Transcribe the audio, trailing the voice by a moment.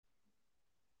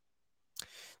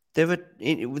There are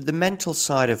with the mental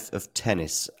side of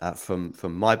tennis, from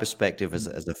my perspective as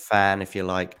a fan, if you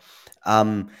like,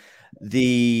 um,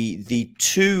 the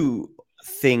two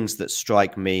things that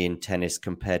strike me in tennis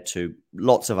compared to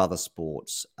lots of other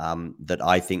sports, that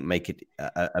I think make it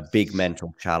a big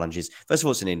mental challenge is, first of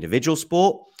all, it's an individual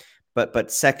sport.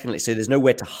 But secondly, so there's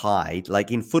nowhere to hide.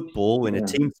 Like in football, in a Yeah,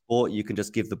 team sport, you can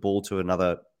just give the ball to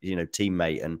another,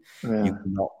 teammate, and you yeah,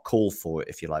 cannot call for it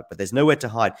if you like. But there's nowhere to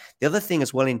hide. The other thing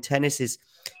as well in tennis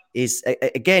is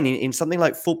again in something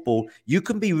like football, you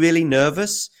can be really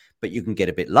nervous, but you can get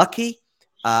a bit lucky.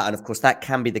 And of course, that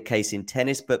can be the case in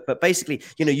tennis. But basically,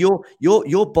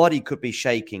 your body could be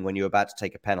shaking when you're about to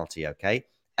take a penalty, okay?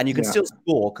 And you can yeah, still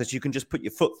score because you can just put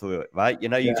your foot through it, right? You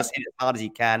yeah, just hit it as hard as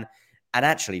you can, and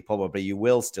actually, probably you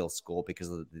will still score because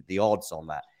of the odds on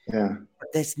that. yeah. But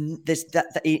there's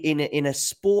that in a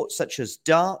sport such as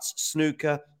darts,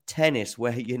 snooker, tennis,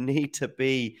 where you need to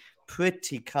be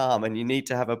pretty calm and you need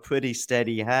to have a pretty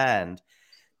steady hand.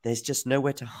 There's just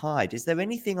nowhere to hide. Is there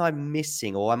anything I'm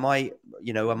missing, or am I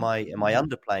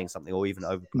underplaying something, or even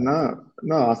overplaying something?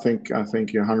 No, no. I think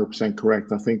you're 100%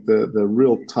 correct. I think the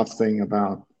real tough thing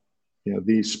about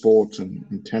these sports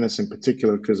and tennis in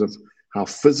particular, because of how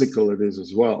physical it is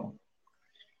as well,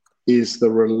 is the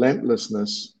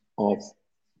relentlessness of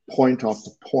point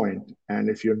after point. And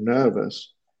if you're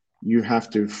nervous, you have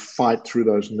to fight through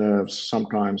those nerves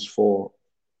sometimes for,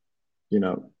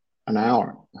 an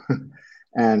hour.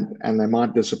 And they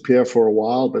might disappear for a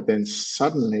while, but then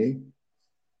suddenly,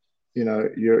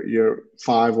 you're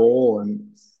 5-all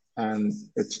and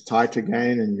it's tight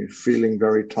again and you're feeling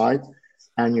very tight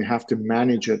and you have to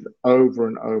manage it over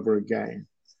and over again.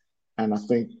 And I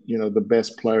think, the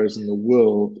best players in the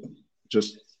world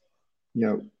just, you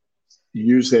know,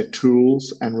 use their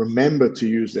tools and remember to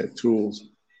use their tools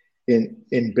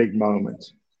in big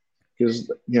moments.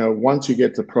 Because, once you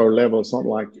get to pro level, it's not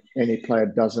like any player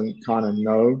doesn't kind of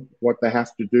know what they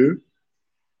have to do,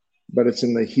 but it's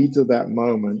in the heat of that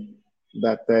moment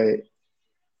that they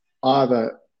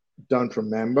either don't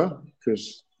remember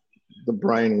because the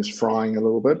brain is frying a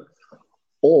little bit,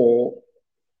 or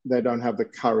they don't have the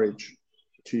courage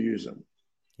to use them.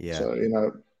 Yeah,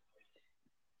 So,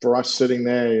 for us sitting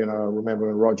there, I remember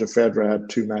when Roger Federer had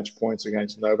 2 match points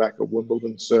against Novak at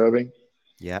Wimbledon serving.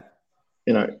 yeah,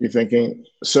 You're thinking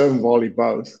serve and volley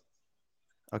both.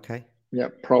 okay, Yeah,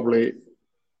 probably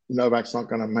Novak's not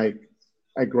going to make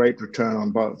a great return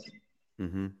on both.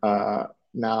 mm-hmm.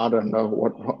 Now I don't know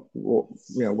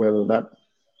whether that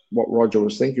what Roger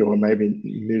was thinking, or maybe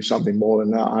knew something more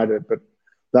than that I did, but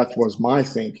that was my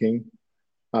thinking.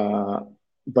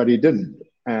 But he didn't,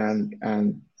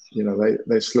 and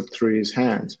they slipped through his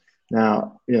hands.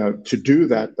 Now to do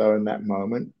that though in that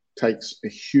moment takes a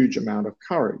huge amount of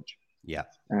courage, Yeah,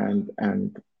 and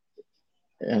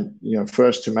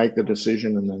first to make the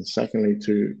decision, and then secondly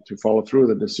to follow through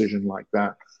the decision like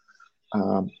that.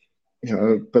 Um,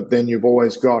 but then you've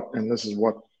always got, and this is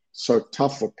what's so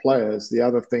tough for players. The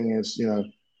other thing is,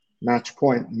 match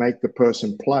point, make the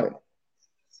person play.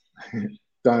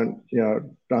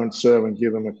 Don't serve and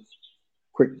give them a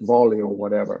quick volley or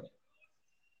whatever.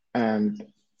 And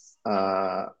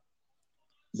uh,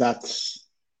 that's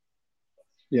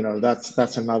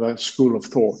that's another school of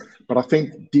thought. But I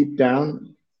think deep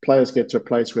down, players get to a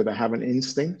place where they have an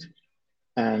instinct.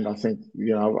 And I think,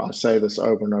 I say this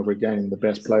over and over again, the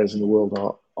best players in the world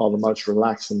are the most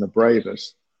relaxed and the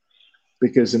bravest.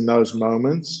 Because in those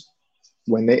moments,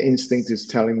 when their instinct is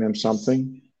telling them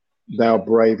something, they are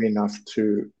brave enough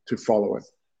to follow it.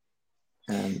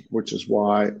 And which is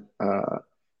why,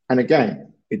 and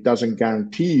again, it doesn't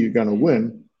guarantee you're going to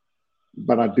win,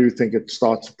 but I do think it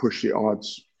starts to push the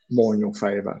odds more in your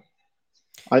favor.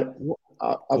 I,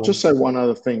 I'll go just on. say one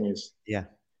other thing is, Yeah,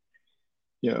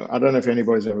 I don't know if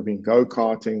anybody's ever been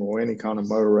go-karting or any kind of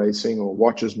motor racing or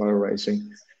watches motor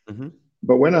racing, mm-hmm.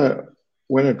 but when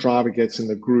a driver gets in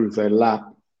the groove, they lap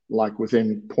like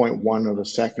within zero point 0.1 of a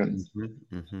second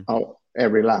Mm-hmm. Mm-hmm.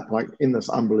 every lap, like in this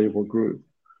unbelievable groove.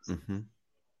 Mm-hmm.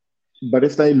 But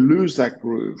if they lose that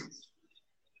groove,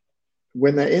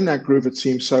 when they're in that groove, it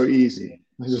seems so easy.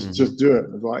 Just Mm-hmm. just do it.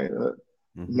 It's like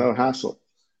Mm-hmm. no hassle.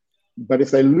 But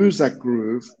if they lose that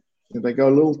groove, if they go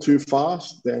a little too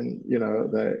fast, then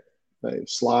they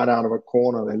slide out of a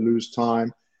corner, they lose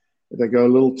time. If they go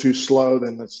a little too slow,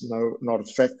 then that's not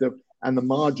effective. And the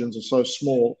margins are so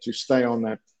small to stay on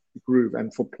that groove.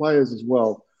 And for players as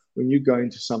well, when you go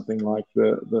into something like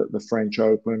the French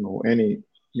Open or any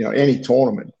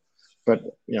tournament, but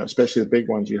especially the big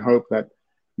ones, you hope that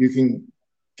you can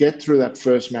get through that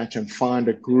first match and find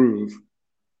a groove.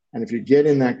 And if you get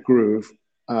in that groove,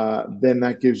 then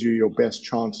that gives you your best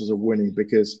chances of winning,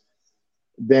 because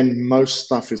then most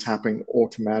stuff is happening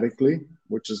automatically,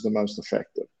 which is the most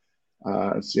effective.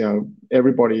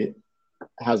 Everybody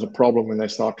has a problem when they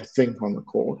start to think on the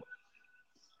court,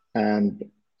 and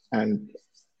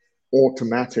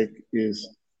automatic is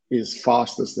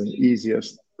fastest and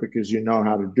easiest because you know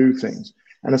how to do things.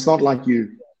 And it's not like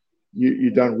you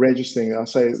don't register. I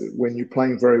say when you're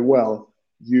playing very well,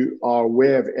 you are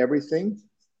aware of everything,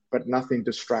 but nothing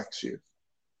distracts you.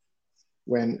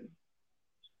 When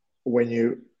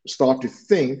you start to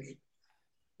think,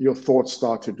 your thoughts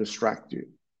start to distract you.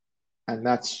 And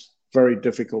that's very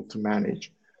difficult to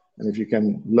manage. And if you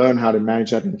can learn how to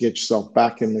manage that and get yourself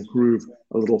back in the groove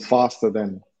a little faster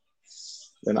than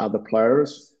other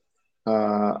players,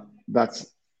 that's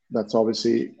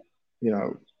obviously,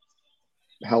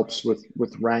 helps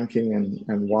with ranking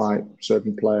and why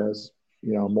certain players,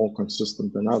 are more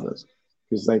consistent than others,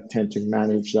 because they tend to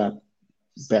manage that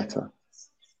better.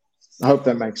 I hope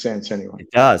that makes sense anyway.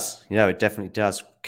 It does. It definitely does.